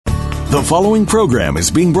The following program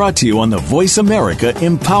is being brought to you on the Voice America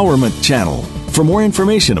Empowerment Channel. For more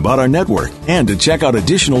information about our network and to check out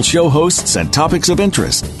additional show hosts and topics of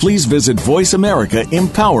interest, please visit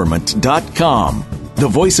voiceamericaempowerment.com. The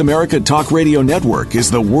Voice America Talk Radio Network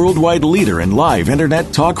is the worldwide leader in live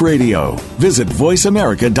Internet talk radio. Visit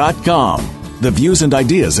voiceamerica.com. The views and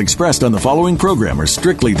ideas expressed on the following program are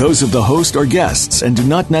strictly those of the host or guests and do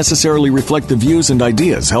not necessarily reflect the views and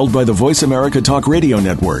ideas held by the Voice America Talk Radio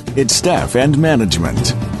Network, its staff, and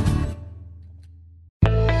management.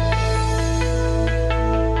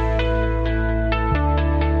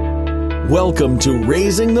 Welcome to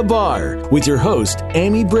Raising the Bar with your host,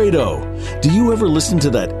 Amy Brado. Do you ever listen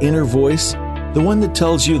to that inner voice? The one that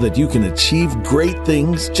tells you that you can achieve great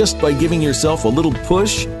things just by giving yourself a little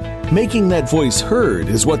push? Making that voice heard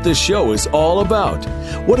is what this show is all about.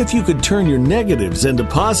 What if you could turn your negatives into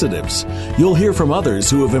positives? You'll hear from others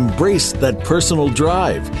who have embraced that personal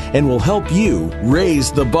drive and will help you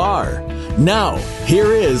raise the bar. Now,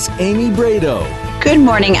 here is Amy Brado. Good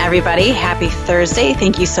morning, everybody. Happy Thursday.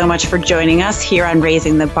 Thank you so much for joining us here on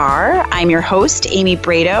Raising the Bar. I'm your host, Amy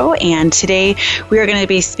Brado, and today we are going to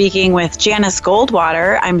be speaking with Janice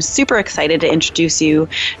Goldwater. I'm super excited to introduce you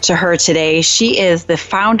to her today. She is the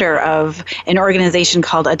founder of an organization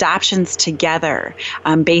called Adoptions Together,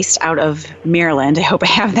 based out of Maryland. I hope I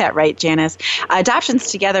have that right, Janice.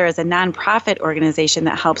 Adoptions Together is a nonprofit organization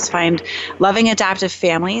that helps find loving adoptive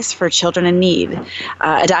families for children in need.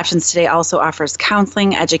 Adoptions Today also offers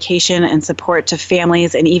counseling, education, and support to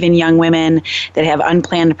families and even young women that have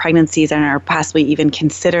unplanned pregnancies and are possibly even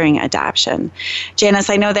considering adoption. Janice,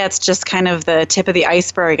 I know that's just kind of the tip of the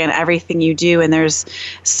iceberg and everything you do, and there's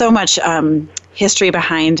so much history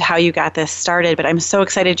behind how you got this started, but I'm so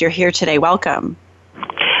excited you're here today. Welcome.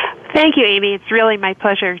 Thank you, Amy. It's really my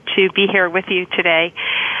pleasure to be here with you today.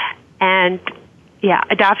 And yeah,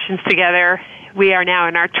 Adoptions Together, we are now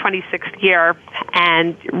in our 26th year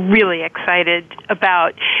and really excited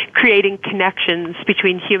about creating connections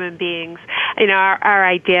between human beings. You know, our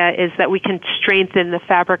idea is that we can strengthen the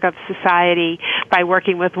fabric of society by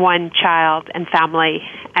working with one child and family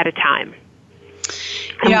at a time.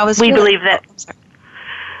 Yeah, we believe that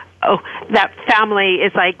that family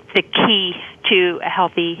is like the key to a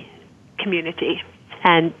healthy community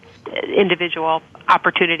and individual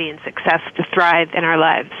opportunity and success to thrive in our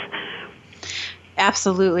lives.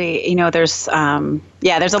 Absolutely. You know, there's a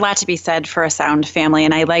lot to be said for a sound family.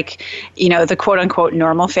 And I like, the quote unquote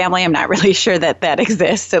normal family. I'm not really sure that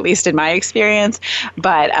exists, at least in my experience.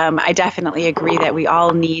 But I definitely agree that we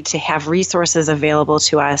all need to have resources available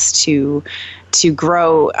to us to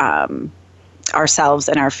grow ourselves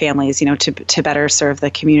and our families, to better serve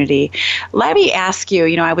the community. Let me ask you,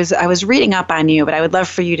 I was reading up on you, but I would love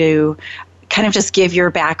for you to kind of just give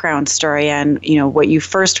your background story and, what you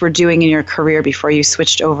first were doing in your career before you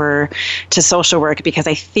switched over to social work, because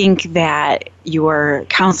I think that your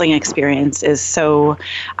counseling experience is such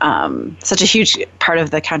a huge part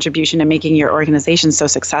of the contribution to making your organization so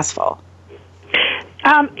successful.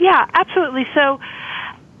 Yeah, absolutely. So,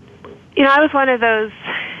 I was one of those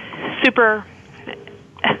super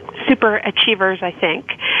achievers, I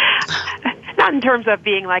think. Not in terms of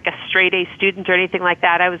being like a straight A student or anything like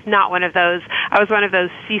that. I was not one of those. I was one of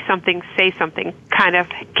those see something, say something kind of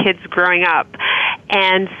kids growing up.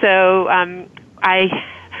 And so I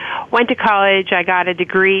went to college. I got a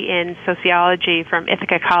degree in sociology from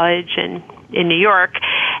Ithaca College in New York,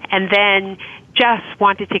 and then just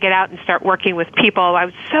wanted to get out and start working with people. I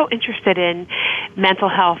was so interested in mental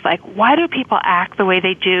health. Like, why do people act the way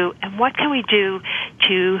they do, and what can we do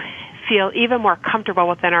to feel even more comfortable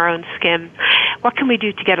within our own skin? What can we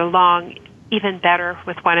do to get along even better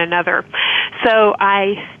with one another? So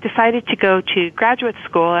I decided to go to graduate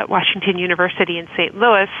school at Washington University in St.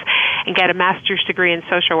 Louis and get a master's degree in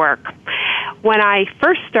social work. When I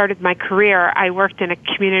first started my career, I worked in a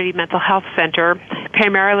community mental health center,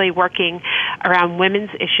 primarily working around women's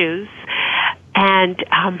issues. And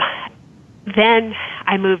then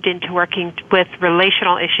I moved into working with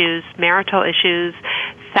relational issues, marital issues,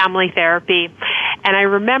 family therapy. And I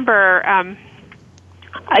remember,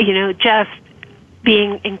 just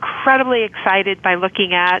being incredibly excited by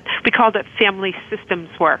looking at, we called it family systems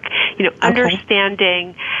work,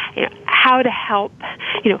 understanding how to help,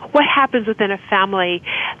 what happens within a family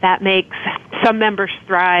that makes some members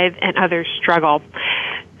thrive and others struggle.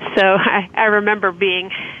 So I remember being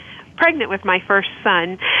pregnant with my first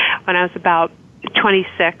son when I was about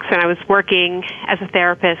 26, and I was working as a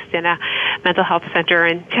therapist in a mental health center,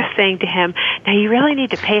 and just saying to him, now you really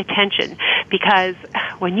need to pay attention, because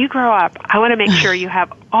when you grow up, I want to make sure you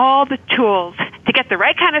have all the tools to get the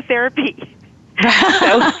right kind of therapy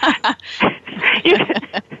So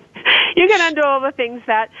you can undo all the things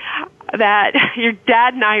that your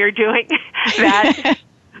dad and I are doing.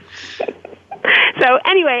 So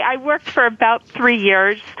anyway, I worked for about 3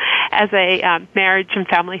 years as a marriage and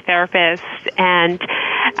family therapist, and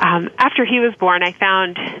after he was born, I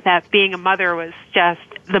found that being a mother was just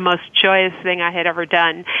the most joyous thing I had ever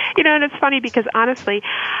done. And it's funny because honestly,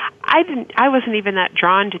 I wasn't even that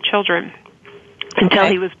drawn to children until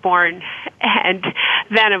he was born, and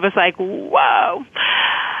then it was like, whoa,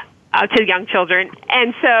 to young children.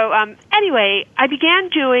 And so anyway, I began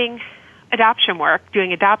doing adoption work,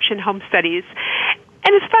 doing adoption home studies.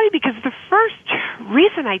 And it's funny because the first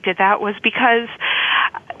reason I did that was because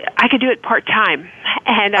I could do it part-time,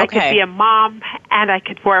 and I could be a mom, and I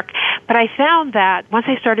could work. But I found that once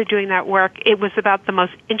I started doing that work, it was about the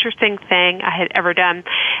most interesting thing I had ever done.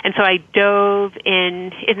 And so I dove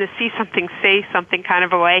in the see something, say something kind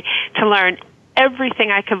of a way to learn everything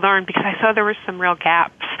I could learn, because I saw there were some real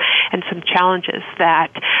gaps and some challenges,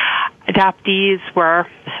 that adoptees were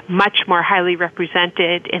much more highly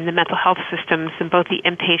represented in the mental health systems in both the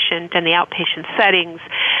inpatient and the outpatient settings,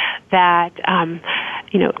 that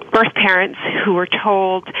birth parents who were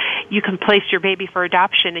told you can place your baby for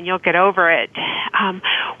adoption and you'll get over it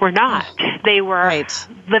were not. They were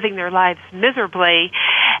living their lives miserably,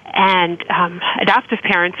 and adoptive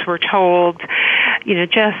parents were told, you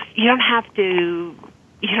don't have to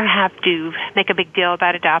make a big deal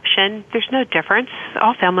about adoption. There's no difference.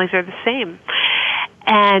 All families are the same.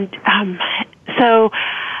 And so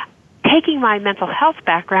taking my mental health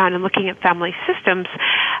background and looking at family systems,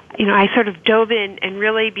 I sort of dove in and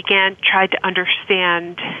really tried to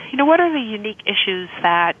understand, what are the unique issues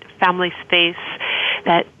that families face,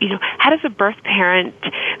 that, how does a birth parent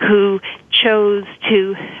who chose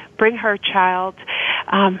to bring her child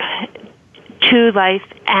to life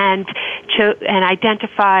and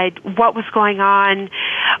identified what was going on,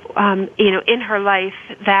 in her life,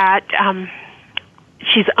 that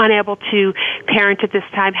she's unable to parent at this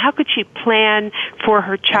time. How could she plan for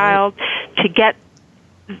her child to get,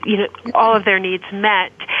 all of their needs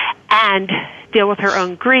met and deal with her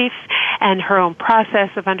own grief and her own process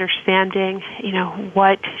of understanding,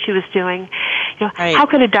 what she was doing? How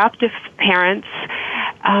could adoptive parents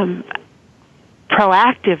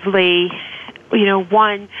proactively,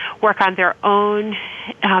 one, work on their own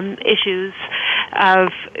issues of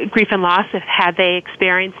grief and loss if had they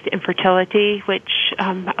experienced infertility, which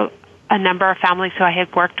a number of families who I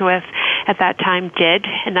had worked with at that time did,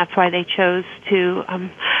 and that's why they chose to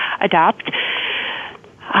adopt.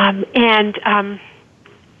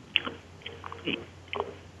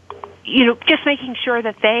 Just making sure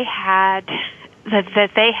that they had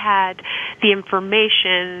the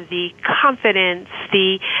information, the confidence,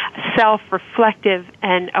 the self-reflective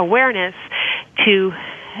and awareness to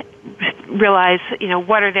realize,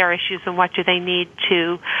 what are their issues and what do they need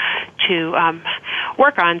to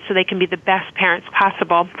work on, so they can be the best parents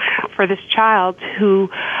possible for this child who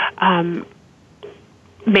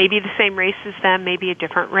may be the same race as them, maybe a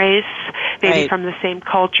different race, maybe from the same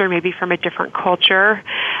culture, maybe from a different culture.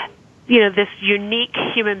 This unique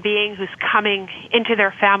human being who's coming into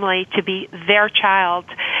their family to be their child,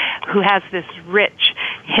 who has this rich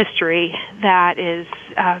history that is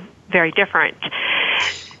very different.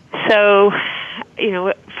 So,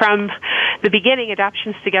 from the beginning,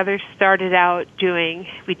 Adoptions Together started out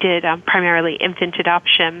we did primarily infant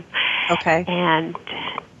adoption. Okay. And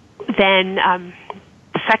then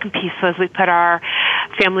the second piece was we put our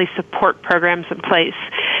family support programs in place,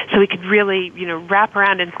 so we could really, wrap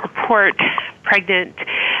around and support pregnant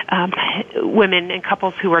women and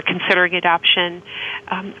couples who were considering adoption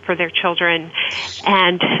for their children,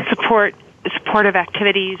 and supportive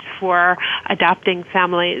activities for adopting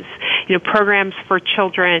families, programs for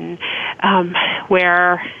children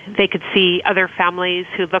where they could see other families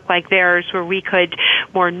who look like theirs, where we could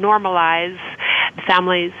more normalize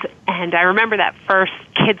families. And I remember that first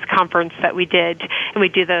kids conference that we did, and we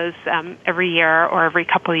do those every year or every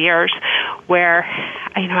couple of years, where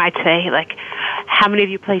I'd say, like, how many of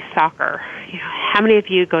you play soccer? How many of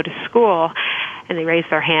you go to school? And they raise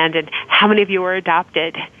their hand. And how many of you were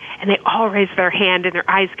adopted? And they all raise their hand, and their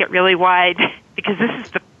eyes get really wide, because this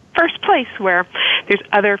is the first place where there's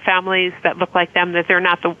other families that look like them, that they're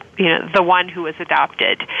not the one who was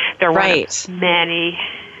adopted. They're one of many,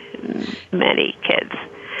 many kids.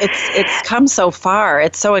 It's come so far.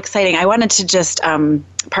 It's so exciting. I wanted to just, pardon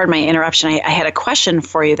my interruption, I had a question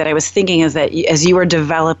for you that I was thinking is that as you were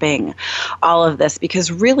developing all of this,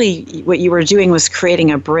 because really what you were doing was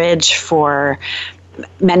creating a bridge for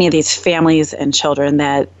many of these families and children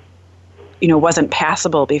that wasn't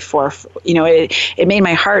passable before. It made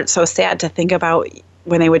my heart so sad to think about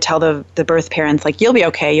when they would tell the birth parents, like, you'll be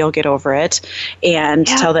okay, you'll get over it. And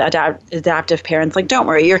tell the adoptive parents, like, don't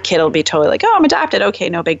worry, your kid will be totally like, oh, I'm adopted. Okay,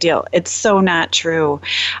 no big deal. It's so not true.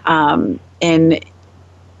 And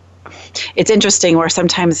it's interesting where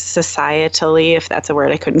sometimes societally, if that's a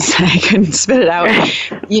word I couldn't spit it out,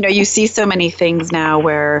 you see so many things now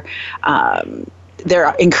where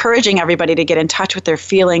they're encouraging everybody to get in touch with their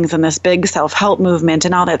feelings and this big self-help movement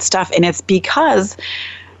and all that stuff. And it's because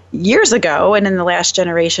years ago, and in the last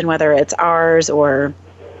generation, whether it's ours or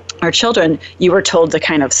our children, you were told to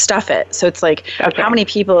kind of stuff it. So it's like, how many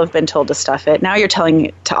people have been told to stuff it? Now you're telling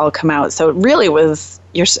it to all come out. So it really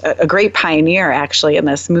you're a great pioneer, actually, in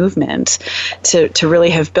this movement to really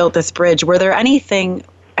have built this bridge. Were there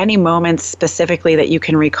any moments specifically that you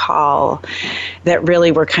can recall that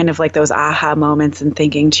really were kind of like those aha moments and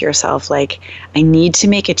thinking to yourself, like, I need to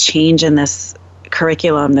make a change in this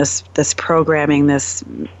curriculum, this programming, this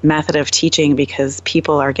method of teaching, because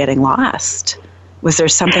people are getting lost? Was there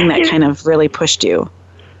something that kind of really pushed you?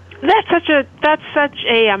 That's such a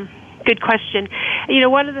good question.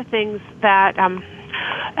 One of the things that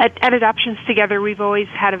at Adoptions Together, we've always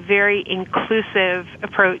had a very inclusive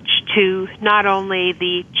approach to not only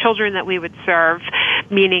the children that we would serve,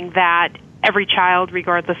 meaning that every child,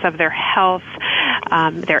 regardless of their health,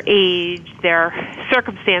 their age, their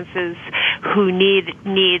circumstances, who need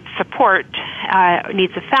support,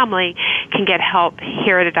 needs a family, can get help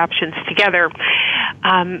here at Adoptions Together.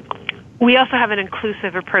 We also have an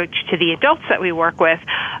inclusive approach to the adults that we work with.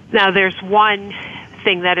 Now, there's one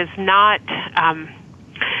thing that is not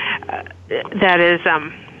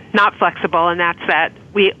not flexible, and that's that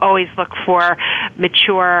we always look for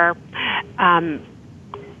mature,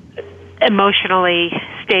 emotionally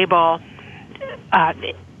stable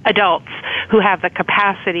adults who have the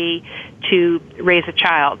capacity to raise a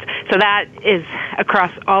child. So that is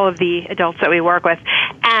across all of the adults that we work with,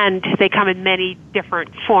 and they come in many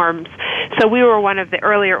different forms. So we were one of the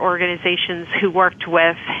earlier organizations who worked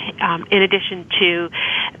with, in addition to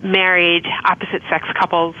married opposite-sex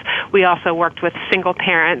couples, we also worked with single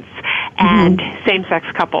parents and same-sex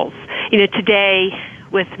couples. Today,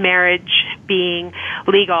 with marriage being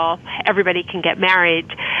legal, everybody can get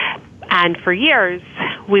married. And for years,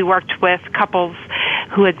 we worked with couples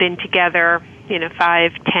who had been together,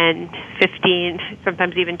 5, 10, 15,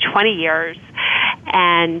 sometimes even 20 years,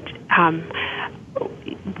 and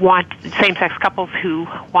same-sex couples who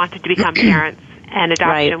wanted to become parents, and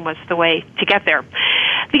adoption was the way to get there.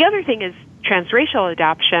 The other thing is transracial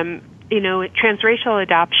adoption. Transracial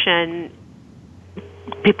adoption,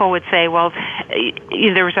 people would say, well,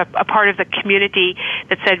 there was a part of the community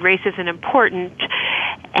that said race isn't important,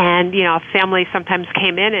 and a family sometimes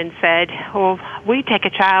came in and said, well, we take a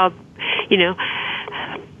child,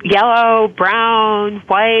 yellow, brown,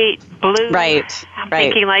 white, blue. Right. I'm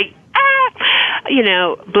thinking like,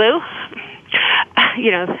 blue.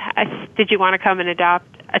 Did you want to come and adopt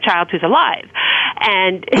a child who's alive?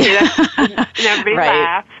 And, and everybody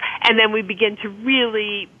laughs, and then we begin to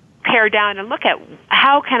really pare down and look at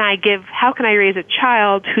how can I raise a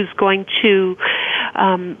child who's going to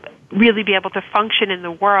really be able to function in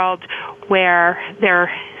the world where they're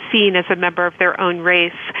seen as a member of their own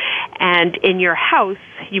race. And in your house,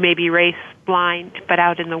 you may be race blind, but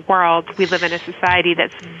out in the world, we live in a society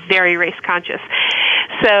that's very race conscious.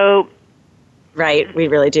 So, right, we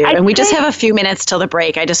really do. And we just have a few minutes till the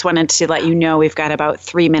break. I just wanted to let you know we've got about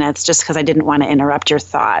 3 minutes, just because I didn't want to interrupt your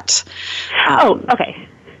thought. Okay.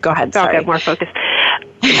 Go ahead. So I'll get more focused.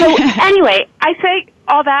 So anyway, I say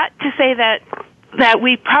all that to say that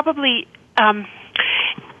we probably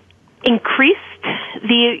increased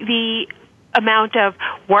the amount of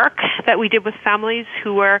work that we did with families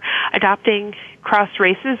who were adopting cross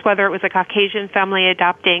races, whether it was a Caucasian family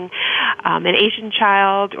adopting an Asian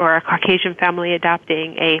child, or a Caucasian family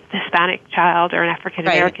adopting a Hispanic child or an African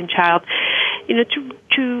American child,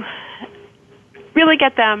 to really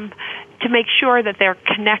get them to make sure that they're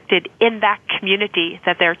connected in that community,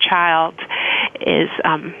 that their child is,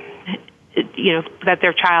 that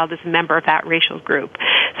their child is a member of that racial group.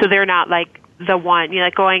 So they're not like the one,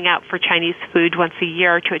 like going out for Chinese food once a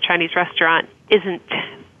year to a Chinese restaurant isn't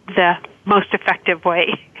the most effective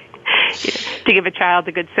way to give a child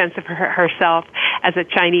a good sense of herself as a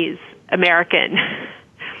Chinese American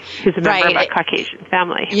who's a member of a Caucasian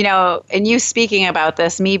family. And you speaking about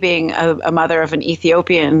this, me being a mother of an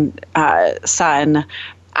Ethiopian son,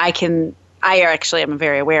 I actually am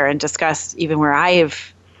very aware and discuss even where I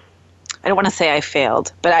don't want to say I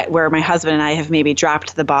failed, but where my husband and I have maybe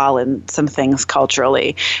dropped the ball in some things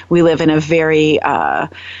culturally. We live in a very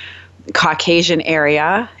Caucasian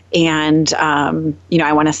area. And,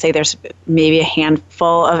 I want to say there's maybe a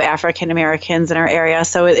handful of African Americans in our area.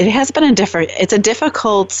 So it has been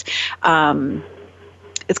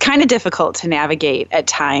it's kind of difficult to navigate at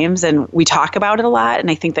times, and we talk about it a lot, and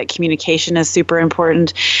I think that communication is super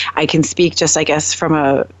important. I can speak just, I guess, from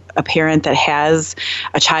a parent that has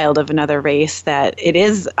a child of another race, that it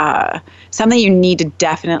is something you need to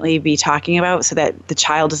definitely be talking about so that the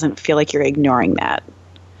child doesn't feel like you're ignoring that.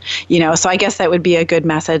 So I guess that would be a good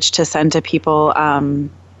message to send to people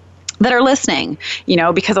that are listening,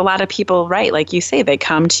 because a lot of people, right, like you say, they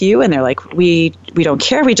come to you and they're like, we don't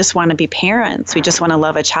care. We just want to be parents. We just want to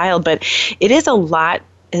love a child. But it is a lot.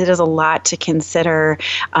 It is a lot to consider.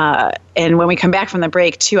 And when we come back from the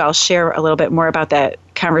break, too, I'll share a little bit more about that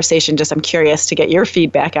conversation. Just I'm curious to get your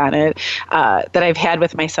feedback on it that I've had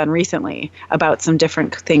with my son recently about some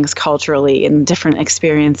different things culturally and different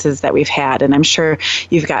experiences that we've had. And I'm sure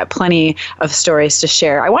you've got plenty of stories to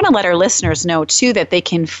share. I want to let our listeners know, too, that they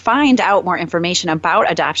can find out more information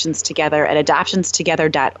about Adoptions Together at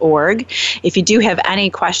adoptionstogether.org. If you do have any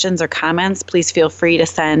questions or comments, please feel free to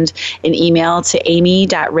send an email to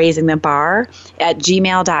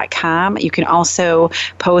amy.raisingthebar@gmail.com. You can also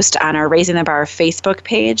post on our Raising the Bar Facebook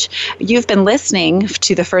page. You've been listening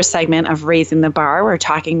to the first segment of Raising the Bar. We're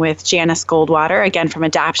talking with Janice Goldwater, again from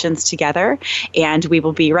Adoptions Together, and we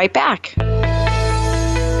will be right back.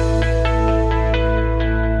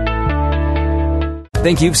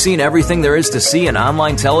 Think you've seen everything there is to see in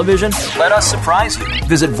online television? Let us surprise you.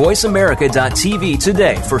 Visit voiceamerica.tv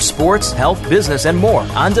today for sports, health, business, and more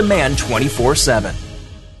on demand 24/7.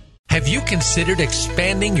 Have you considered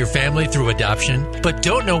expanding your family through adoption, but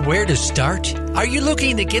don't know where to start? Are you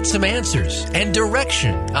looking to get some answers and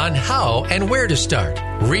direction on how and where to start?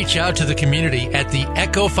 Reach out to the community at the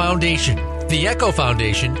Echo Foundation. The Echo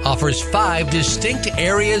Foundation offers 5 distinct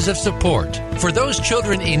areas of support. For those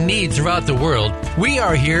children in need throughout the world, we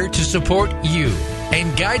are here to support you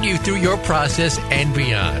and guide you through your process and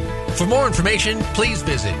beyond. For more information, please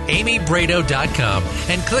visit amybrado.com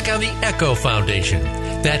and click on the Echo Foundation.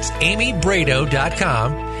 That's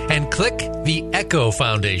amybrado.com and click the Echo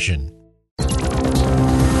Foundation.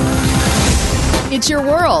 It's your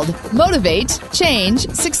world. Motivate, change,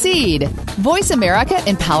 succeed.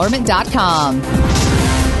 VoiceAmericaEmpowerment.com.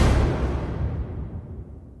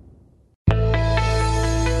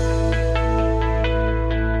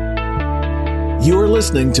 You're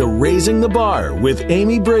listening to Raising the Bar with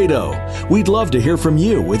Amy Brado. We'd love to hear from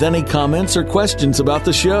you with any comments or questions about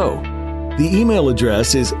the show. The email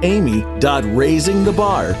address is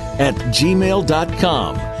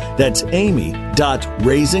amy.raisingthebar@gmail.com. That's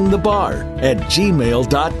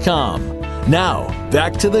amy.raisingthebar@gmail.com. Now,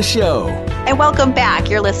 back to the show. And welcome back.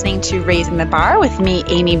 You're listening to Raising the Bar with me,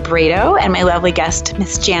 Amy Brado, and my lovely guest,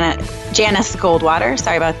 Miss Janice Goldwater.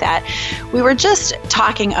 Sorry about that. We were just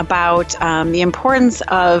talking about the importance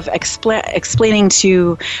of explaining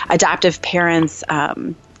to adoptive parents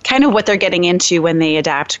kind of what they're getting into when they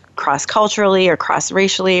adapt cross-culturally or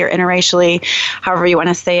cross-racially or interracially, however you want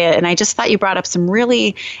to say it. And I just thought you brought up some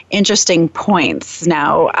really interesting points.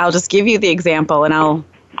 Now, I'll just give you the example, and I'll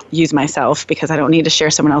use myself because I don't need to share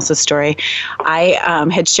someone else's story. I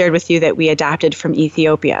had shared with you that we adopted from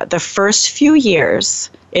Ethiopia. The first few years,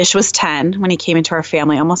 Ish was 10 when he came into our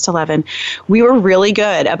family, almost 11. We were really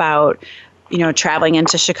good about traveling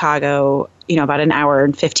into Chicago, about an hour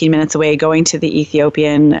and 15 minutes away, going to the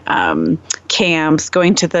Ethiopian camps,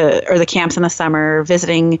 going to the camps in the summer,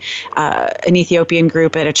 visiting an Ethiopian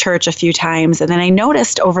group at a church a few times. And then I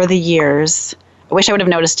noticed over the years, I wish I would have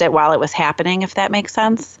noticed it while it was happening, if that makes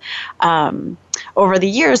sense. Over the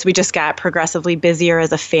years, we just got progressively busier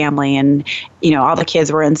as a family, and, all the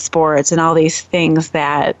kids were in sports and all these things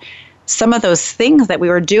that some of those things that we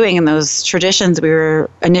were doing and those traditions we were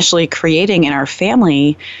initially creating in our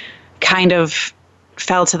family kind of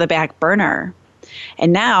fell to the back burner.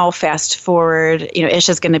 And now, fast forward, Ish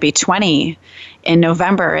is going to be 20 in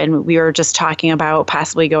November, and we were just talking about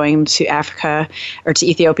possibly going to Africa or to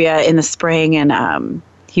Ethiopia in the spring, and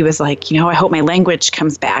he was like, I hope my language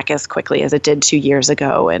comes back as quickly as it did 2 years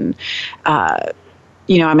ago, and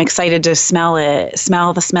I'm excited to smell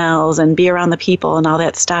the smells and be around the people and all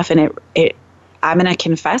that stuff. And I'm going to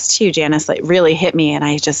confess to you, Janice, it really hit me. And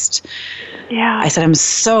I said, I'm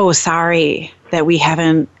so sorry that we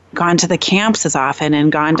haven't gone to the camps as often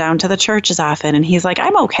and gone down to the church as often. And he's like,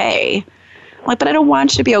 I'm okay. I'm like, but I don't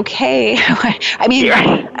want you to be okay. I mean,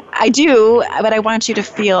 I do, but I want you to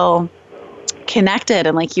feel connected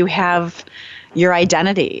and like you have your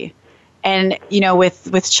identity. And,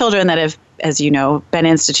 with children that have, as you know, been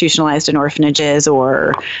institutionalized in orphanages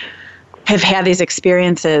or have had these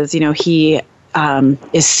experiences, he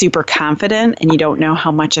is super confident, and you don't know how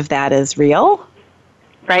much of that is real,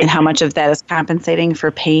 right, and how much of that is compensating for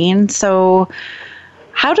pain. So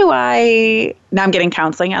how do I, now I'm getting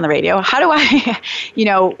counseling on the radio, how do I,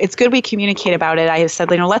 it's good we communicate about it. I said,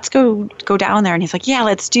 let's go down there. And he's like, yeah,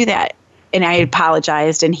 let's do that. And I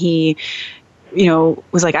apologized, and he,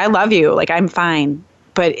 was like, I love you. Like, I'm fine.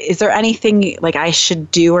 But is there anything I should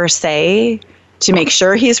do or say to make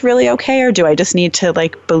sure he's really okay? Or do I just need to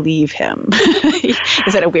believe him?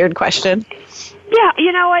 Is that a weird question? Yeah,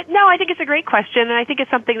 you know what? No, I think it's a great question, and I think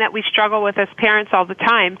it's something that we struggle with as parents all the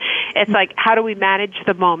time. It's how do we manage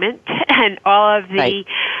the moment and all of the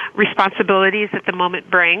responsibilities that the moment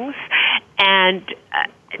brings, and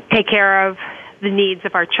take care of the needs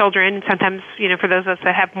of our children. Sometimes, for those of us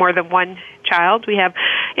that have more than one child, we have,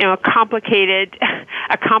 a complicated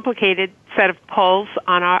set of pulls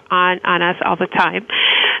on us all the time.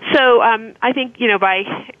 So I think, by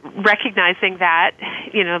recognizing that,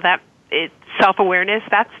 that it's self-awareness,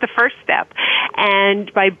 that's the first step.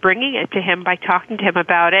 And by bringing it to him, by talking to him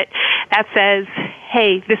about it, that says,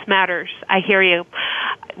 hey, this matters. I hear you.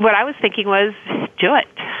 What I was thinking was, do it.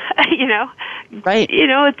 Right.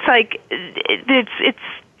 It's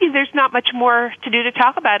there's not much more to do to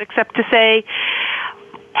talk about except to say,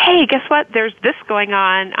 hey, guess what? There's this going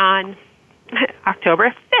on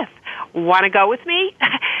October 5th. Want to go with me?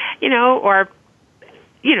 Or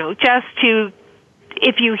just to,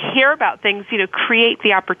 if you hear about things, create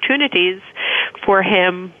the opportunities for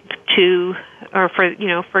him to, or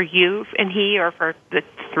for you and he, or for the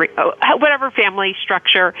three, whatever family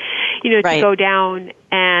structure, to go down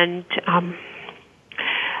and,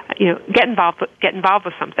 get involved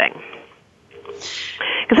with something.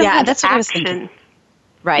 Yeah, that's what I was thinking.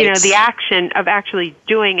 Right. The action of actually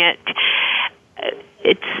doing it,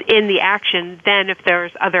 it's in the action. Then if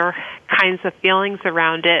there's other kinds of feelings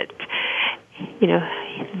around it,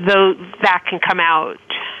 though that can come out,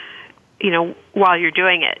 while you're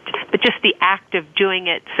doing it. But just the act of doing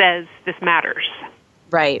it says this matters.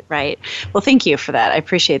 Right. Well, thank you for that. I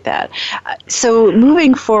appreciate that. So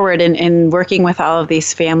moving forward and working with all of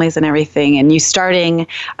these families and everything, and you starting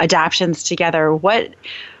adoptions together, what,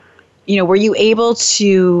 were you able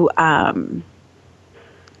to,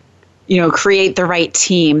 create the right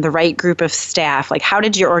team, the right group of staff? How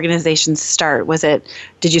did your organization start?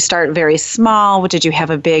 Did you start very small? Did you have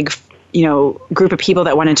a big, group of people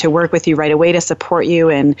that wanted to work with you right away to support you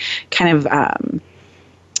and kind of,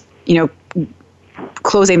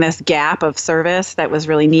 closing this gap of service that was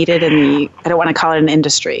really needed in the, I don't want to call it an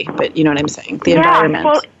industry, but you know what I'm saying, the environment.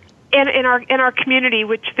 Well, in our community,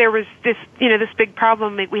 which there was this, this big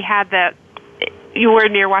problem that we had, that you were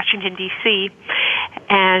near Washington, D.C.,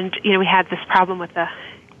 and, we had this problem with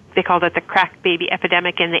they called it the crack baby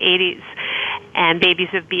epidemic in the 80s, and babies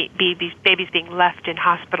being left in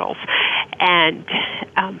hospitals, and,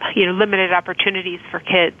 limited opportunities for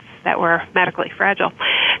kids that were medically fragile.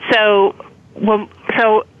 So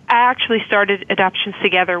I actually started adoptions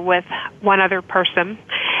together with one other person,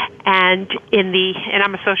 and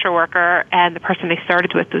I'm a social worker, and the person I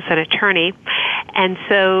started with was an attorney, and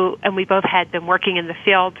we both had been working in the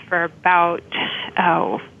field for about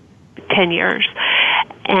 10 years,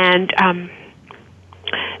 and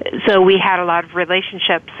so we had a lot of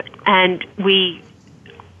relationships, and we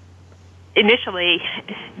initially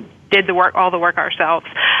did all the work ourselves.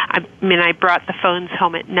 I brought the phones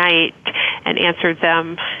home at night and answered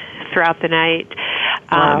them throughout the night,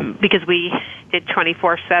 because we did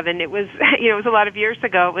 24/7. It was, it was a lot of years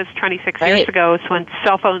ago. It was 26 years ago. It's when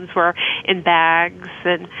cell phones were in bags,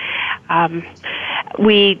 and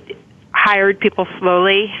we hired people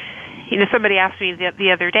slowly. Somebody asked me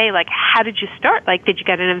the other day, how did you start? Did you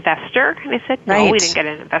get an investor? And I said, no, we didn't get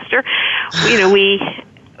an investor.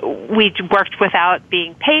 We worked without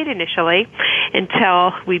being paid initially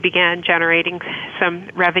until we began generating some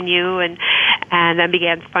revenue, and then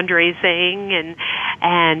began fundraising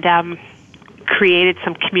and created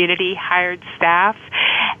some community, hired staff.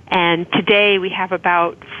 And today we have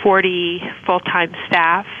about 40 full-time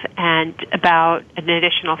staff and about an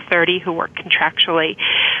additional 30 who work contractually.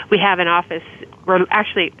 We have an office, we're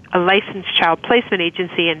actually a licensed child placement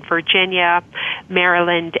agency in Virginia,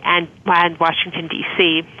 Maryland, and Washington,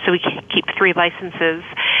 D.C. So we keep 3 licenses.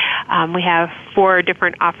 We have 4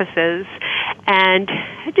 different offices, and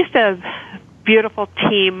just a beautiful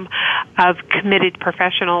team of committed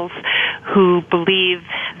professionals who believe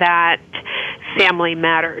that family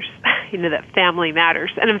matters, that family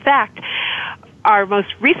matters. And in fact, our most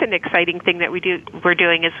recent exciting thing that we're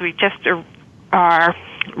doing is we just are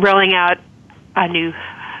rolling out a new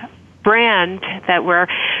brand that we're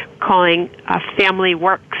calling Family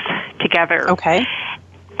Works Together. Okay.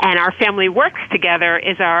 And our Family Works Together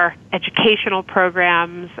is our educational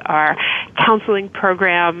programs, our counseling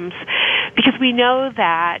programs, because we know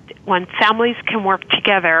that when families can work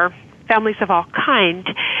together, families of all kind,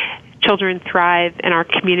 children thrive and our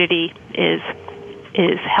community is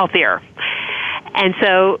healthier. And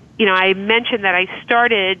so, I mentioned that I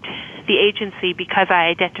started the agency because I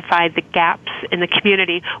identified the gaps in the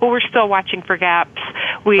community. Well, we're still watching for gaps.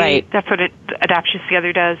 Right. That's what Adoptions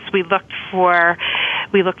Together does. We look for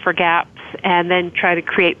gaps and then try to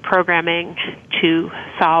create programming to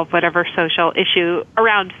solve whatever social issue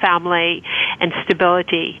around family and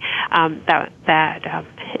stability that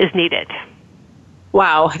is needed.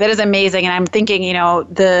 Wow, that is amazing. And I'm thinking,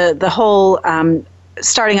 the whole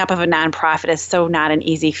starting up of a nonprofit is so not an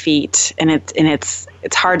easy feat, and it's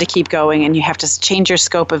hard to keep going, and you have to change your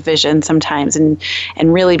scope of vision sometimes and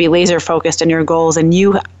really be laser focused on your goals. And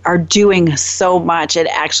you are doing so much. It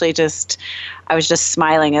actually I was just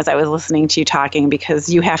smiling as I was listening to you talking, because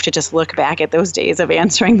you have to just look back at those days of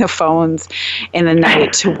answering the phones in the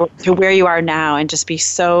night to where you are now and just be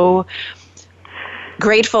so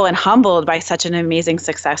grateful and humbled by such an amazing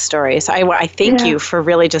success story. So I thank you for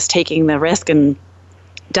really just taking the risk and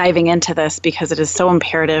diving into this, because it is so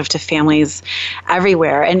imperative to families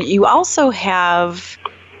everywhere. And you also have,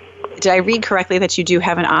 did I read correctly that you do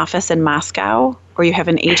have an office in Moscow, or you have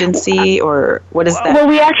an agency, or what is that? Well,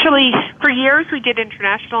 we actually, for years, we did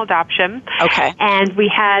international adoption. Okay. And we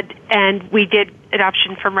did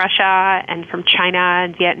adoption from Russia and from China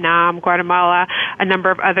and Vietnam, Guatemala, a number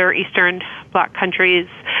of other Eastern Bloc countries,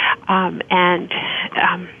 and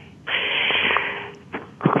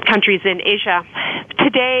countries in Asia.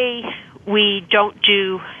 Today, we don't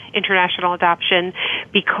do international adoption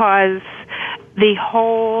because the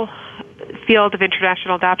whole field of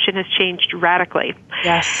international adoption has changed radically.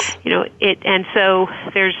 Yes. And so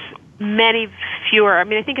there's many fewer.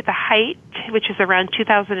 I think at the height, which is around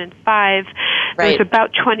 2005, there's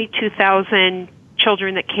about 22,000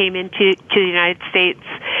 children that came into the United States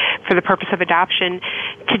for the purpose of adoption.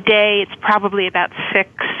 Today, it's probably about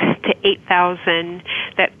 6,000 to 8,000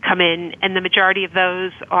 that come in, and the majority of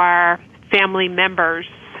those are family members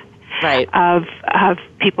of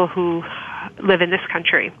people who live in this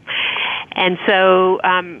country. And so,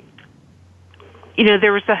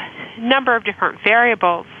 there was a number of different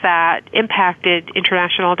variables that impacted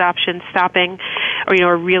international adoption stopping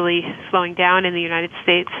or really slowing down in the United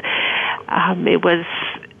States. It was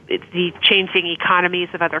the changing economies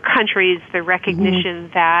of other countries, the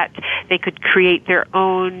recognition that they could create their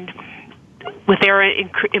own, with their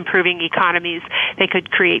improving economies, they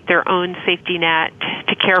could create their own safety net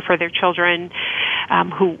to care for their children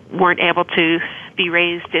who weren't able to be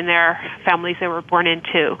raised in their families they were born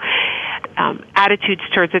into. Attitudes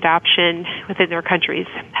towards adoption within their countries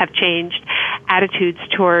have changed. Attitudes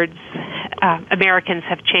towards Americans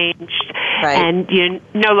have changed. Right. And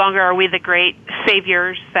no longer are we the great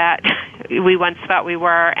saviors that we once thought we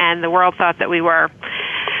were and the world thought that we were.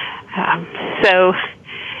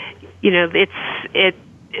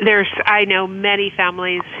 I know many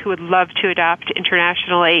families who would love to adopt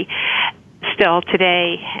internationally still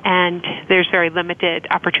today, and there's very limited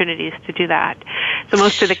opportunities to do that. So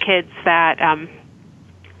most of the kids that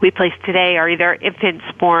we place today are either infants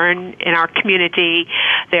born in our community,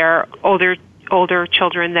 they're older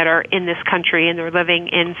children that are in this country and they're living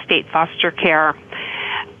in state foster care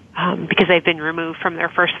because they've been removed from their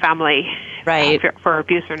first family for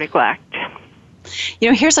abuse or neglect.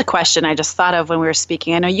 Here's a question I just thought of when we were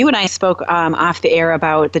speaking. I know you and I spoke off the air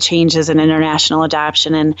about the changes in international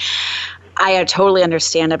adoption, and I totally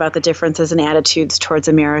understand about the differences in attitudes towards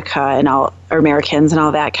America and Americans and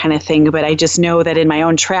all that kind of thing. But I just know that in my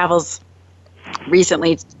own travels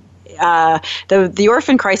recently, the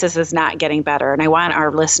orphan crisis is not getting better, and I want our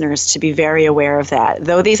listeners to be very aware of that.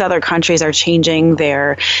 Though these other countries are changing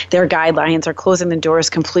their guidelines, are closing the doors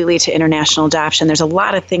completely to international adoption, there's a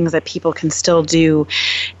lot of things that people can still do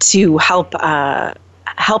to help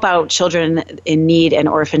out children in need and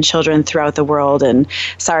orphan children throughout the world. And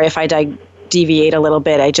sorry if I deviate a little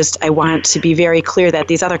bit. I want to be very clear that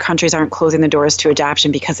these other countries aren't closing the doors to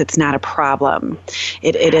adoption because it's not a problem.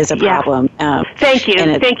 It is a problem. Thank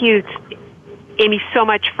you, Amy, so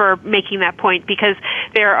much for making that point, because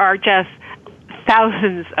there are just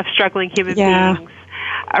thousands of struggling human beings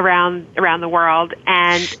around the world,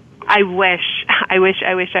 and I wish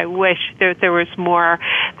that there was more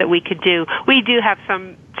that we could do. We do have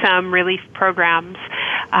some relief programs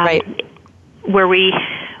where we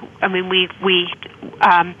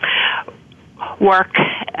work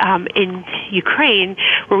in Ukraine,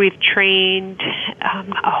 where we've trained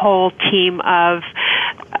a whole team of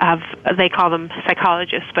they call them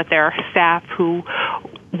psychologists, but they're staff who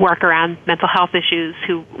work around mental health issues,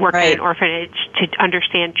 who work in an orphanage to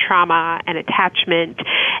understand trauma and attachment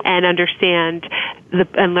and understand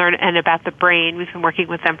and learn about the brain. We've been working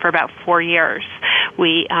with them for about 4 years.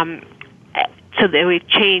 So that we've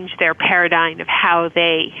changed their paradigm of how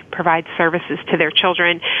they provide services to their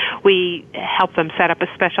children. We help them set up a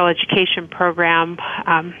special education program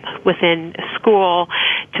within a school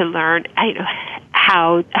to learn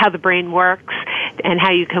how the brain works and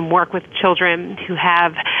how you can work with children who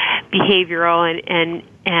have behavioral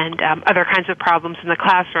and other kinds of problems in the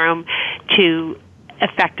classroom to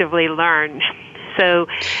effectively learn. So,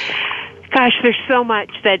 gosh, there's so much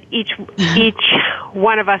that each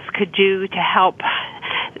one of us could do to help,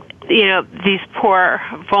 these poor,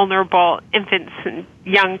 vulnerable infants and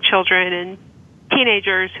young children and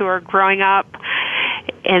teenagers who are growing up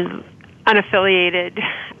and unaffiliated,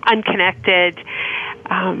 unconnected.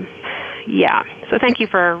 So thank you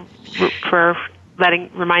for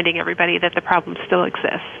reminding everybody that the problem still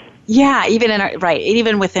exists. Yeah,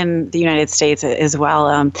 even within the United States as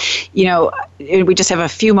well. We just have a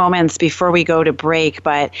few moments before we go to break,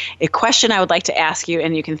 but a question I would like to ask you,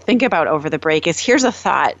 and you can think about over the break, is here's a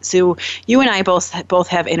thought. So you and I both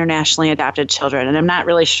have internationally adopted children, and I'm not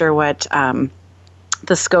really sure what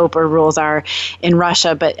the scope or rules are in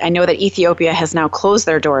Russia, but I know that Ethiopia has now closed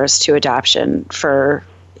their doors to adoption for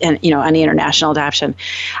any international adoption.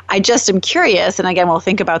 I just am curious, and again, we'll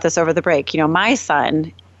think about this over the break. My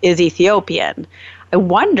son is Ethiopian. I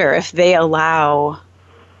wonder if they allow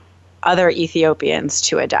other Ethiopians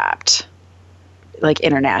to adopt, like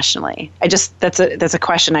internationally. That's a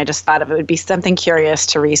question I just thought of. It would be something curious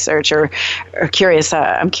to research or curious.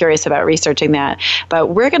 I'm curious about researching that. But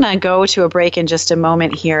we're going to go to a break in just a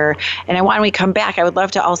moment here. And when we come back, I would love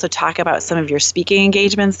to also talk about some of your speaking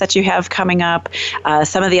engagements that you have coming up,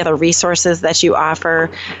 some of the other resources that you offer.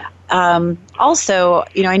 Also,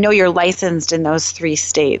 I know you're licensed in those 3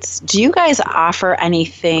 states. Do you guys offer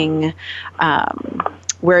anything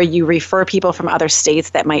where you refer people from other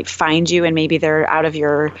states that might find you and maybe they're out of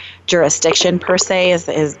your jurisdiction per se?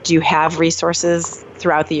 Do you have resources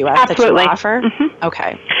throughout the U.S. Absolutely. that you offer? Mm-hmm.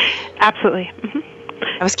 Okay. Absolutely. Mm-hmm.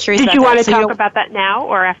 I was curious Did you want to talk about that now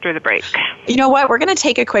or after the break? You know what? We're going to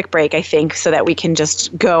take a quick break, I think, so that we can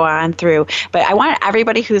just go on through. But I want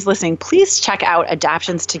everybody who's listening, please check out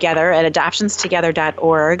Adoptions Together at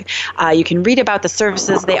adoptionstogether.org. You can read about the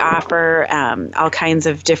services they offer, all kinds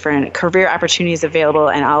of different career opportunities available,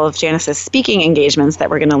 and all of Janice's speaking engagements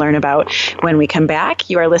that we're going to learn about when we come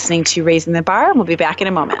back. You are listening to Raising the Bar. We'll be back in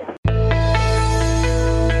a moment.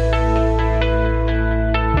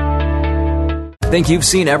 Think you've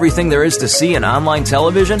seen everything there is to see in online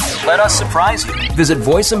television? Let us surprise you. Visit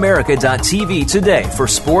voiceamerica.tv today for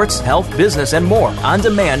sports, health, business, and more on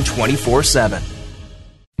demand 24/7.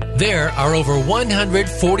 There are over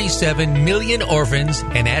 147 million orphans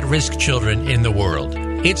and at-risk children in the world.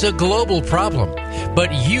 It's a global problem,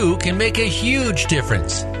 but you can make a huge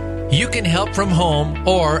difference. You can help from home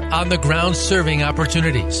or on the ground serving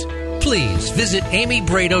opportunities. Please visit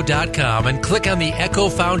amybrado.com and click on the Echo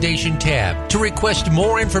Foundation tab to request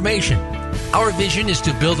more information. Our vision is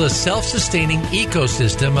to build a self-sustaining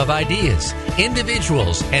ecosystem of ideas,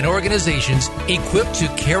 individuals, and organizations equipped to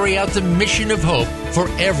carry out the mission of hope for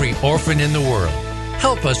every orphan in the world.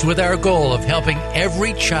 Help us with our goal of helping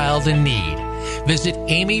every child in need. Visit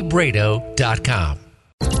amybrado.com.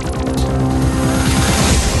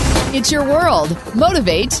 It's your world.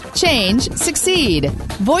 Motivate, change, succeed.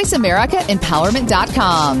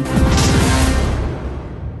 VoiceAmericaEmpowerment.com.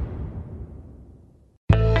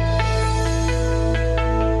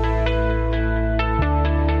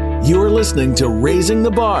 You're listening to Raising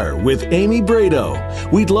the Bar with Amy Brado.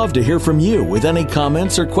 We'd love to hear from you with any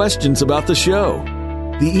comments or questions about the show.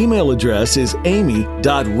 The email address is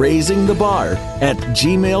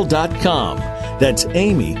amy.raisingthebar@gmail.com. That's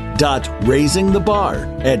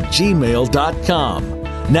amy.raisingthebar@gmail.com.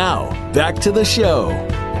 Now, back to the show.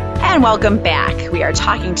 And welcome back. We are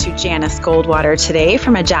talking to Janice Goldwater today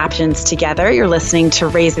from Adoptions Together. You're listening to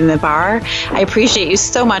Raising the Bar. I appreciate you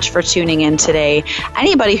so much for tuning in today.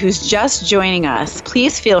 Anybody who's just joining us,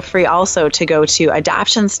 please feel free also to go to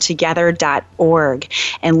adoptionstogether.org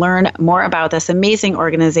and learn more about this amazing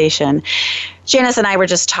organization. Janice and I were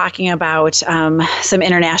just talking about some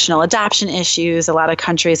international adoption issues. A lot of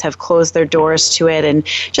countries have closed their doors to it, and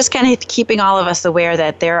just kind of keeping all of us aware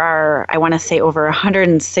that there are, I want to say, over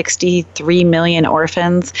 163 million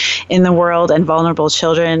orphans in the world and vulnerable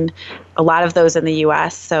children. a lot of those in the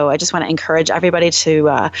U.S. So I just want to encourage everybody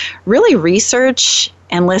to really research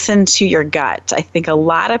and listen to your gut. I think a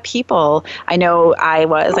lot of people, I know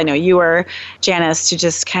you were, Janice, to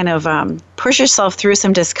just kind of push yourself through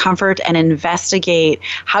some discomfort and investigate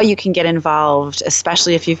how you can get involved,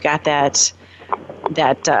 especially if you've got that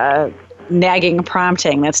nagging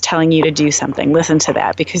prompting that's telling you to do something. Listen to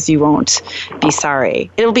that, because you won't be sorry.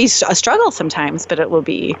 It'll be a struggle sometimes, but it will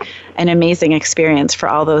be an amazing experience for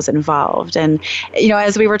all those involved. And,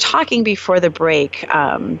 as we were talking before the break,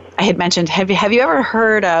 I had mentioned, have you ever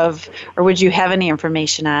heard of, or would you have any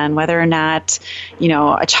information on whether or not,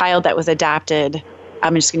 a child that was adopted,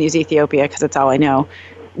 I'm just going to use Ethiopia because that's all I know,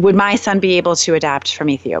 would my son be able to adopt from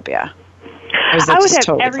Ethiopia? Or is that just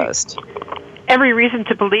totally closed? Every reason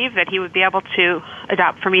to believe that he would be able to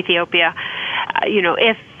adopt from Ethiopia,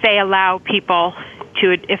 if they allow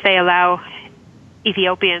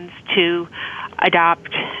Ethiopians to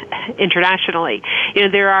adopt internationally.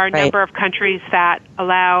 There are a number of countries that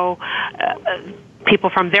allow people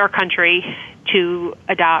from their country to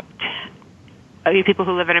adopt. People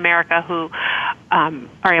who live in America who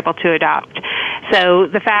are able to adopt. So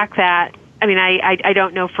the fact that I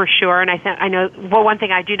don't know for sure, and I know. Well, one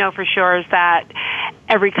thing I do know for sure is that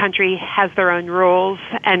every country has their own rules,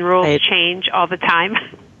 and rules change all the time.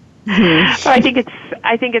 Mm-hmm. So I think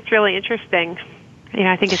it's really interesting.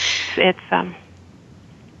 I think it's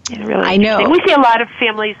really. I know. We see a lot of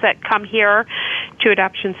families that come here to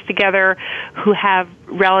adoptions together who have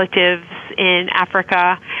relatives in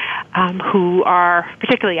Africa, who are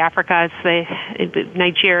particularly Africa,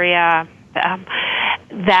 Nigeria.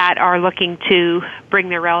 That are looking to bring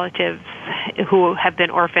their relatives who have been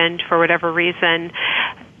orphaned for whatever reason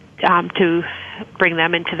to bring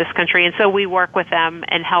them into this country. And so we work with them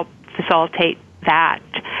and help facilitate that,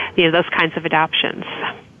 those kinds of adoptions.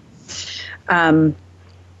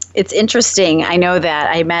 It's interesting. I know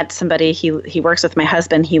that I met somebody, he works with my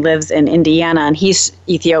husband. He lives in Indiana, and he's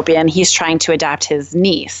Ethiopian. He's trying to adopt his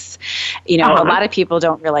niece. A lot of people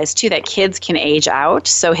don't realize, too, that kids can age out.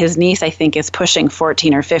 So his niece, I think, is pushing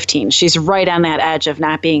 14 or 15. She's right on that edge of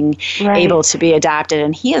not being able to be adopted.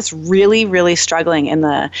 And he is really, really struggling in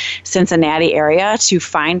the Cincinnati area to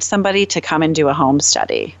find somebody to come and do a home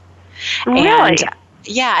study. Really?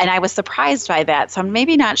 And I was surprised by that. So I'm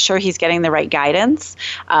maybe not sure he's getting the right guidance.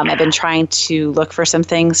 I've been trying to look for some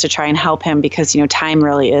things to try and help him because, time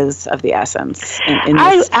really is of the essence.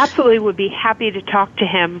 I absolutely would be happy to talk to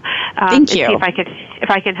him. Thank you. See if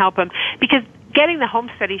I can help him, because getting the home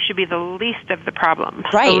study should be the least of the problem.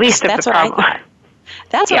 Right. The least of the problem. I thought.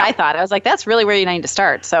 That's what I thought. I was like, that's really where you need to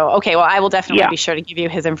start. So, okay, well, I will definitely be sure to give you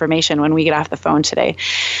his information when we get off the phone today.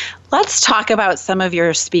 Let's talk about some of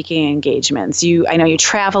your speaking engagements. I know you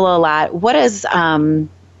travel a lot. What is,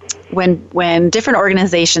 when different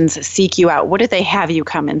organizations seek you out, what do they have you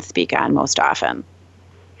come and speak on most often?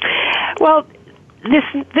 Well,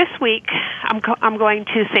 this week, I'm going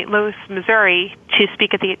to St. Louis, Missouri, to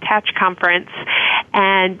speak at the Attach Conference,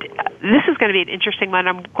 and this is going to be an interesting one.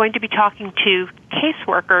 I'm going to be talking to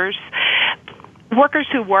caseworkers, workers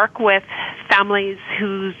who work with families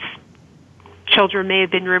whose children may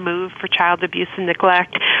have been removed for child abuse and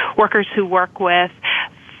neglect, workers who work with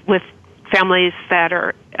families that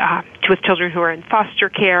are with children who are in foster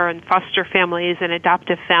care and foster families and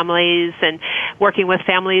adoptive families, and working with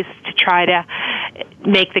families to try to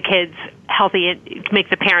make the kids healthy, make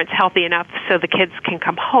the parents healthy enough so the kids can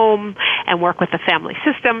come home and work with the family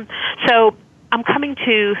system. So I'm coming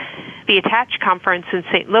to the Attach Conference in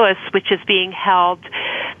St. Louis, which is being held,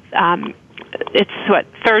 it's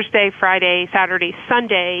Thursday, Friday, Saturday,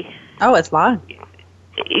 Sunday. Oh, it's long.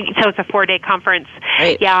 So it's a 4-day conference.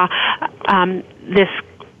 Right. Yeah, this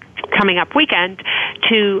coming up weekend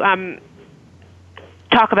to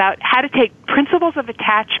talk about how to take principles of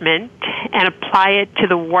attachment and apply it to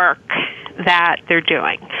the work that they're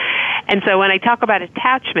doing. And so when I talk about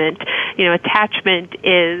attachment, attachment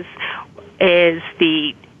is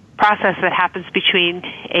the process that happens between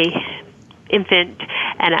a infant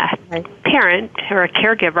and a parent or a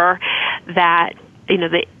caregiver that,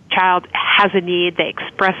 the child has a need, they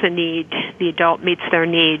express a need, the adult meets their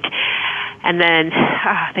need, and then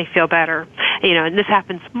they feel better. And this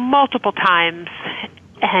happens multiple times,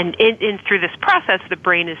 and through this process, the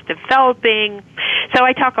brain is developing. So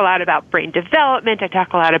I talk a lot about brain development, I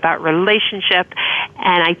talk a lot about relationship,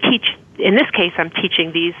 and I teach, in this case, I'm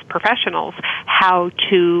teaching these professionals how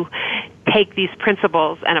to take these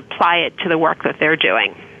principles and apply it to the work that they're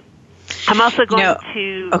doing. I'm also going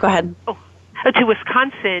to... Oh, go ahead. To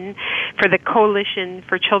Wisconsin for the Coalition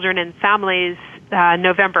for Children and Families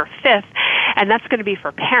November 5th, and that's going to be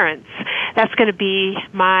for parents. that's going to be,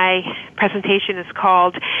 my presentation is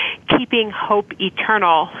called Keeping Hope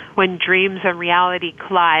Eternal When Dreams and Reality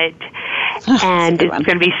Collide. And it's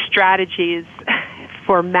going to be strategies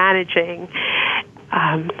for managing,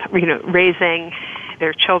 raising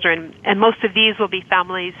their children. And most of these will be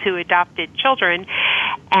families who adopted children.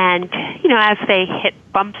 And, as they hit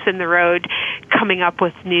bumps in the road, coming up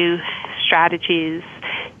with new strategies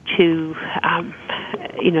to,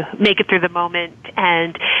 make it through the moment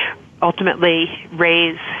and ultimately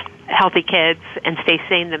raise healthy kids and stay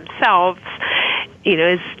sane themselves,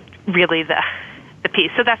 is really the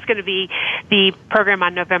piece. So that's going to be the program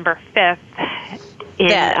on November 5th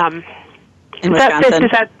in Wisconsin.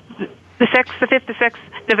 Is that the 6th, the 5th, the 6th,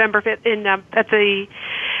 November 5th at the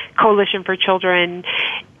Coalition for Children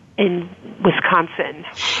in Wisconsin.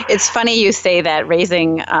 It's funny you say that,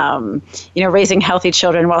 raising healthy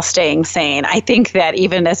children while staying sane. I think that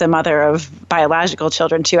even as a mother of biological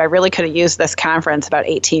children too, I really could have used this conference about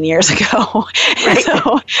 18 years ago. Right.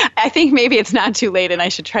 So I think maybe it's not too late and I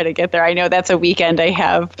should try to get there. I know that's a weekend I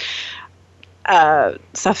have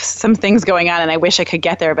some things going on and I wish I could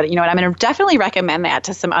get there, but I'm going to definitely recommend that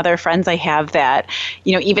to some other friends I have that,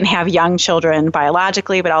 even have young children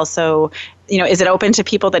biologically, but also, is it open to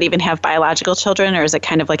people that even have biological children, or is it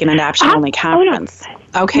kind of like an adoption-only conference? Oh,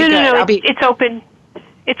 no. Okay, No, good. It's open.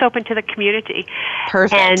 It's open to the community.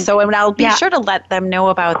 Perfect. And I'll be sure to let them know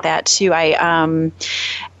about that too. I want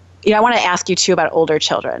to ask you too about older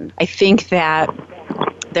children. I think that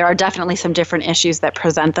there are definitely some different issues that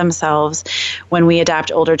present themselves when we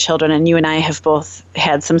adopt older children, and you and I have both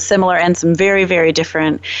had some similar and some very, very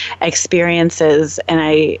different experiences, and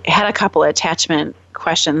I had a couple of attachment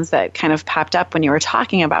questions that kind of popped up when you were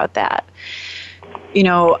talking about that.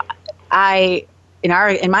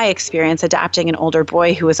 In my experience, adopting an older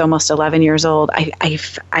boy who was almost 11 years old,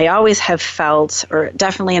 I always have felt, or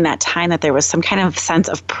definitely in that time, that there was some kind of sense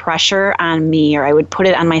of pressure on me, or I would put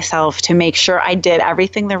it on myself to make sure I did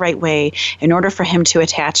everything the right way in order for him to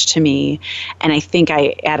attach to me. And I think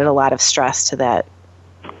I added a lot of stress to that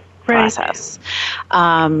process.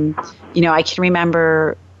 I can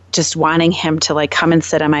remember just wanting him to come and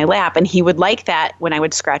sit on my lap, and he would like that when I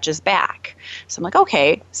would scratch his back. So I'm like,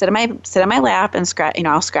 okay, sit on my lap and scratch.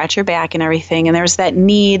 I'll scratch your back and everything. And there's that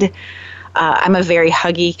need. I'm a very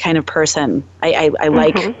huggy kind of person. I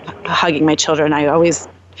like hugging my children. I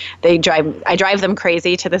drive them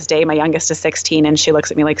crazy to this day. My youngest is 16, and she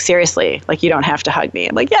looks at me like, seriously, you don't have to hug me.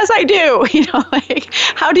 I'm like, yes, I do.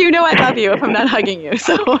 How do you know I love you if I'm not hugging you?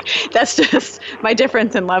 So that's just my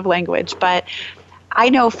difference in love language. But I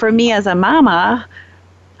know for me as a mama,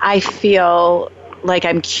 I feel like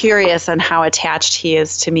I'm curious on how attached he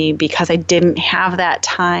is to me because I didn't have that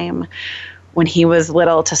time when he was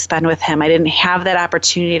little to spend with him. I didn't have that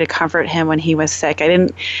opportunity to comfort him when he was sick. I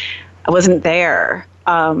wasn't there.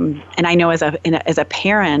 And I know as a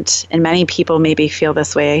parent, and many people maybe feel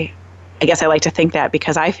this way, I guess I like to think that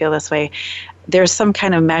because I feel this way, there's some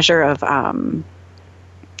kind of measure of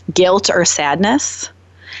guilt or sadness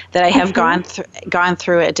that I have gone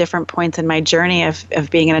through at different points in my journey of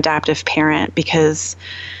being an adoptive parent, because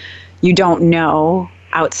you don't know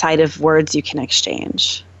outside of words you can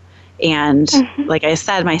exchange. And like I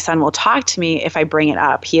said, my son will talk to me if I bring it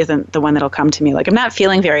up. He isn't the one that'll come to me like, I'm not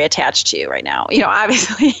feeling very attached to you right now.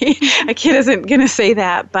 Obviously a kid isn't going to say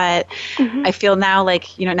that, but I feel now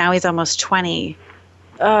now he's almost 20.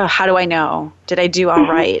 How do I know? Did I do all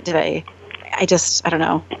right? I don't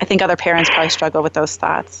know. I think other parents probably struggle with those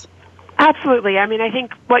thoughts. Absolutely. I mean, I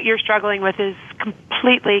think what you're struggling with is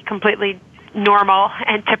completely normal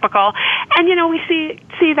and typical. And, we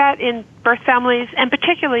see that in birth families, and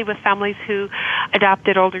particularly with families who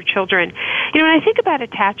adopted older children. When I think about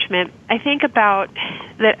attachment, I think about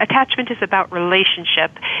that attachment is about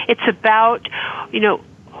relationship. It's about,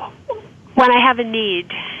 when I have a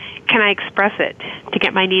need, can I express it to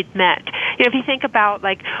get my needs met? If you think about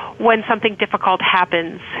when something difficult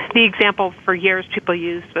happens, the example for years people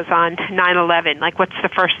used was on 9/11. What's the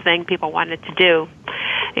first thing people wanted to do?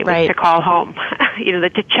 It was to call home,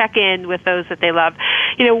 to check in with those that they love.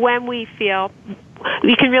 When we feel,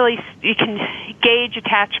 you can gauge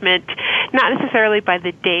attachment not necessarily by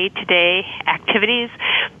the day-to-day activities,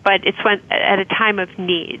 but it's at a time of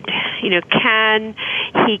need. Can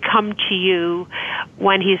he come to you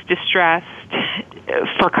when he's distressed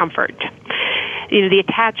for comfort? The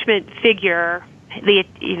attachment figure, we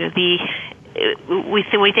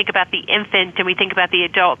think about the infant and we think about the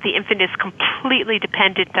adult. The infant is completely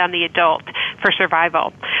dependent on the adult for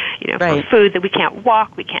survival. For food, that we can't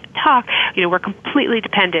walk, we can't talk. We're completely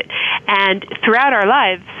dependent. And throughout our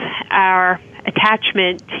lives, our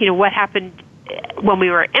attachment, what happened when we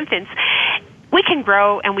were infants, can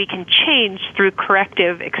grow and we can change through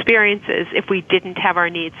corrective experiences if we didn't have our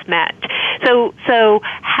needs met. So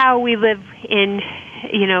how we live in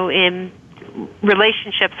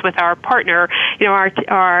relationships with our partner,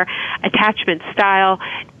 our attachment style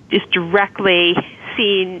is directly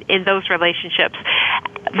seen in those relationships.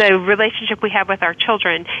 The relationship we have with our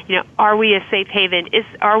children, are we a safe haven?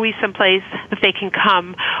 Are we someplace that they can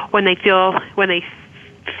come when they feel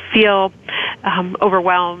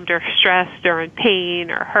overwhelmed or stressed or in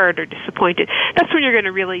pain or hurt or disappointed? That's when you're going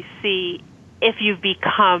to really see if you've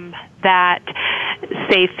become that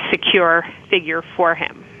safe, secure figure for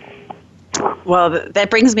him. Well, that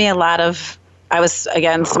brings me a lot of, I was,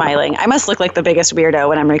 again, smiling. I must look like the biggest weirdo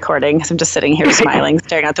when I'm recording because I'm just sitting here smiling,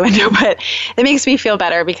 staring out the window. But it makes me feel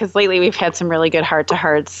better because lately we've had some really good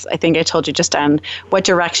heart-to-hearts. I think I told you just on what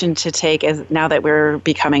direction to take as now that we're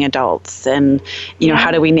becoming adults and,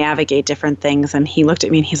 how do we navigate different things. And he looked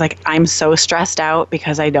at me and he's like, I'm so stressed out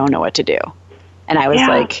because I don't know what to do. And I was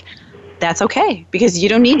like, that's okay because you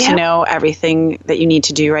don't need to know everything that you need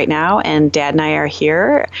to do right now. And Dad and I are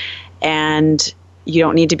here. And you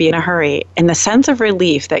don't need to be in a hurry. And the sense of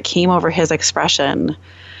relief that came over his expression,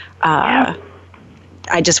 I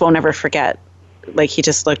just won't ever forget. Like, he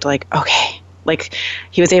just looked like, okay. Like,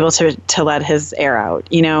 he was able to let his air out,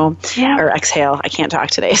 or exhale. I can't talk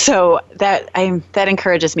today. So that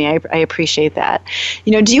encourages me. I appreciate that.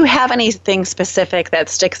 Do you have anything specific that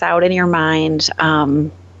sticks out in your mind of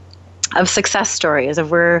success stories of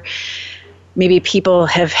where maybe people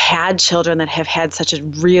have had children that have had such a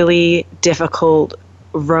really difficult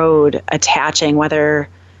road attaching, whether,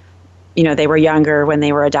 they were younger when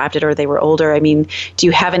they were adopted or they were older? I mean, do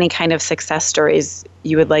you have any kind of success stories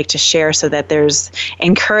you would like to share so that there's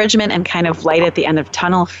encouragement and kind of light at the end of the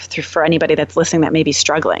tunnel for anybody that's listening that may be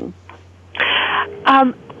struggling?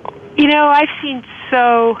 I've seen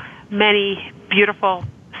so many beautiful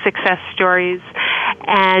success stories,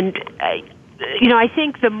 and I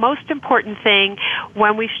think the most important thing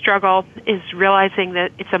when we struggle is realizing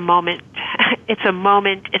that it's a moment. It's a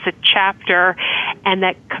moment, it's a chapter, and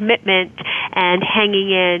that commitment and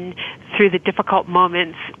hanging in through the difficult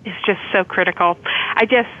moments is just so critical. I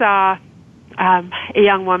just saw a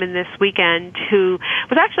young woman this weekend who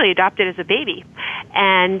was actually adopted as a baby.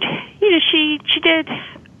 And, she did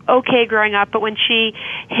okay growing up, but when she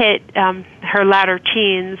hit her latter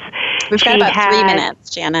teens, we've got about 3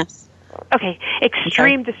 minutes, Janice. Okay,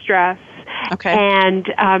 extreme distress. Okay. And,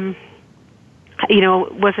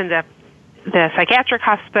 was in the psychiatric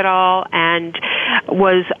hospital and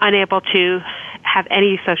was unable to have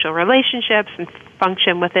any social relationships and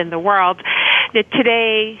function within the world. Now,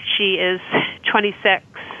 today, she is 26,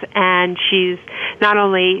 and she's not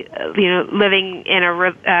only, living in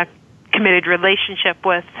a committed relationship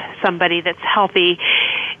with somebody that's healthy,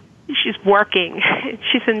 she's working.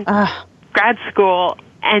 She's in grad school,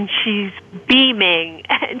 and she's beaming,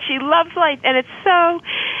 and she loves life, and it's so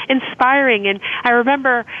inspiring. And I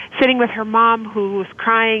remember sitting with her mom, who was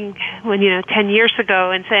crying when 10 years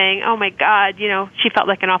ago, and saying, "Oh my God, she felt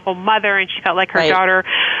like an awful mother, and she felt like her daughter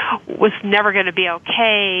was never going to be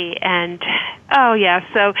okay." And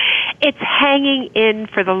so it's hanging in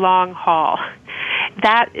for the long haul.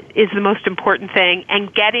 That is the most important thing,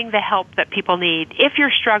 and getting the help that people need. If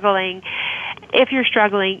you're struggling,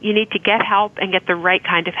 you need to get help and get the right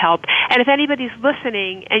kind of help. And if anybody's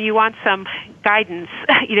listening and you want some guidance,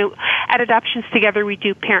 at Adoptions Together we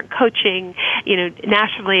do parent coaching,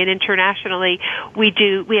 nationally and internationally. We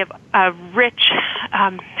have a rich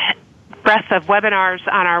breadth of webinars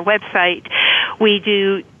on our website. We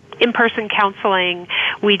do in-person counseling.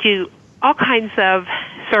 We do all kinds of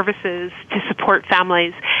services to support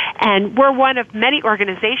families. And we're one of many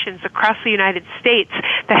organizations across the United States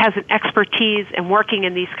that has an expertise in working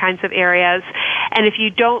in these kinds of areas. And if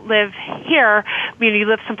you don't live here, you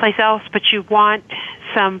live someplace else, but you want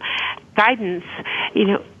some guidance,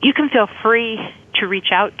 you can feel free to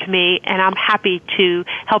reach out to me, and I'm happy to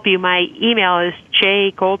help you. My email is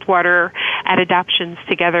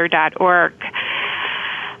jgoldwater@adoptionstogether.org.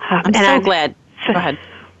 I'm so glad. Go ahead.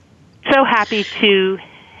 So happy to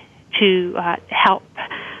help.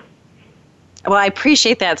 Well, I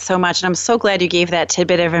appreciate that so much, and I'm so glad you gave that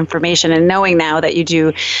tidbit of information. And knowing now that you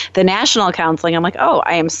do the national counseling, I'm like,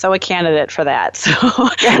 I am so a candidate for that. So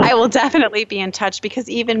I will definitely be in touch, because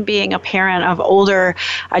even being a parent of older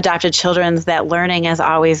adopted children, that learning is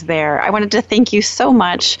always there. I wanted to thank you so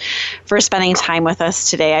much for spending time with us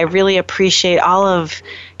today. I really appreciate all of,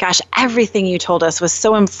 everything you told us was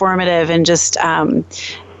so informative, and just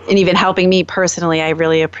even helping me personally. I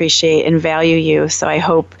really appreciate and value you. So I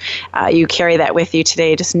hope you carry that with you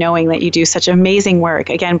today, just knowing that you do such amazing work.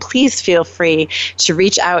 Again, please feel free to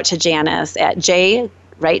reach out to Janice at Jay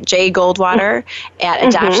Goldwater at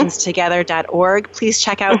adoptionstogether.org. Please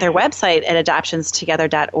check out their website at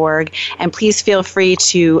adoptionstogether.org. And please feel free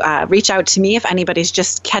to reach out to me if anybody's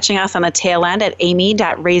just catching us on the tail end at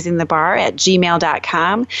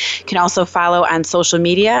amy.raisingthebar@gmail.com. You can also follow on social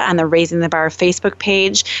media on the Raising the Bar Facebook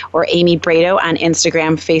page or Amy Brado on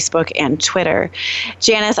Instagram, Facebook, and Twitter.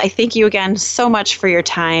 Janice, I thank you again so much for your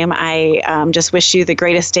time. I just wish you the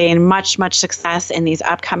greatest day and much, much success in these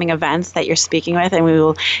upcoming events that you're speaking with, and we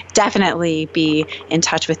will definitely be in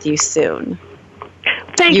touch with you soon.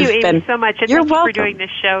 Thank you, Amy, so much. And you're thank you welcome for doing this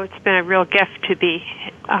show. It's been a real gift to be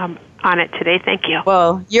on it today. Thank you.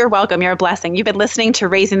 Well, you're welcome. You're a blessing. You've been listening to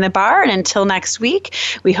Raising the Bar, and until next week,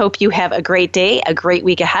 we hope you have a great day, a great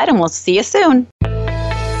week ahead, and we'll see you soon.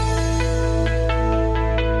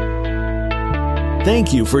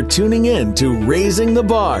 Thank you for tuning in to Raising the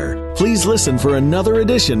Bar. Please listen for another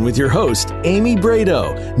edition with your host, Amy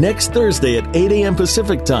Brado, next Thursday at 8 a.m.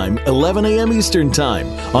 Pacific Time, 11 a.m. Eastern Time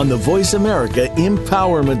on the Voice America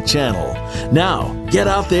Empowerment Channel. Now, get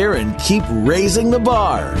out there and keep raising the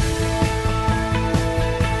bar.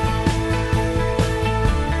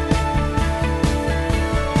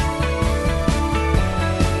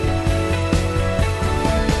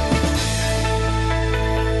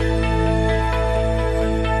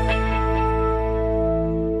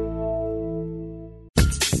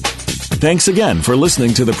 Thanks again for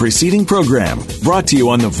listening to the preceding program, brought to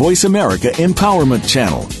you on the Voice America Empowerment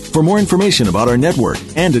Channel. For more information about our network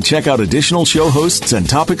and to check out additional show hosts and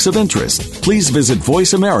topics of interest, please visit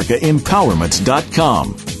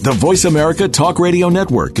voiceamericaempowerment.com. The Voice America Talk Radio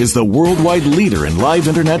Network is the worldwide leader in live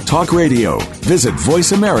Internet talk radio. Visit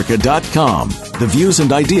voiceamerica.com. The views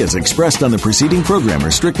and ideas expressed on the preceding program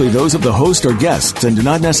are strictly those of the host or guests and do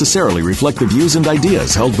not necessarily reflect the views and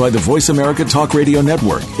ideas held by the Voice America Talk Radio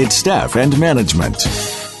Network, its staff, and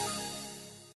management.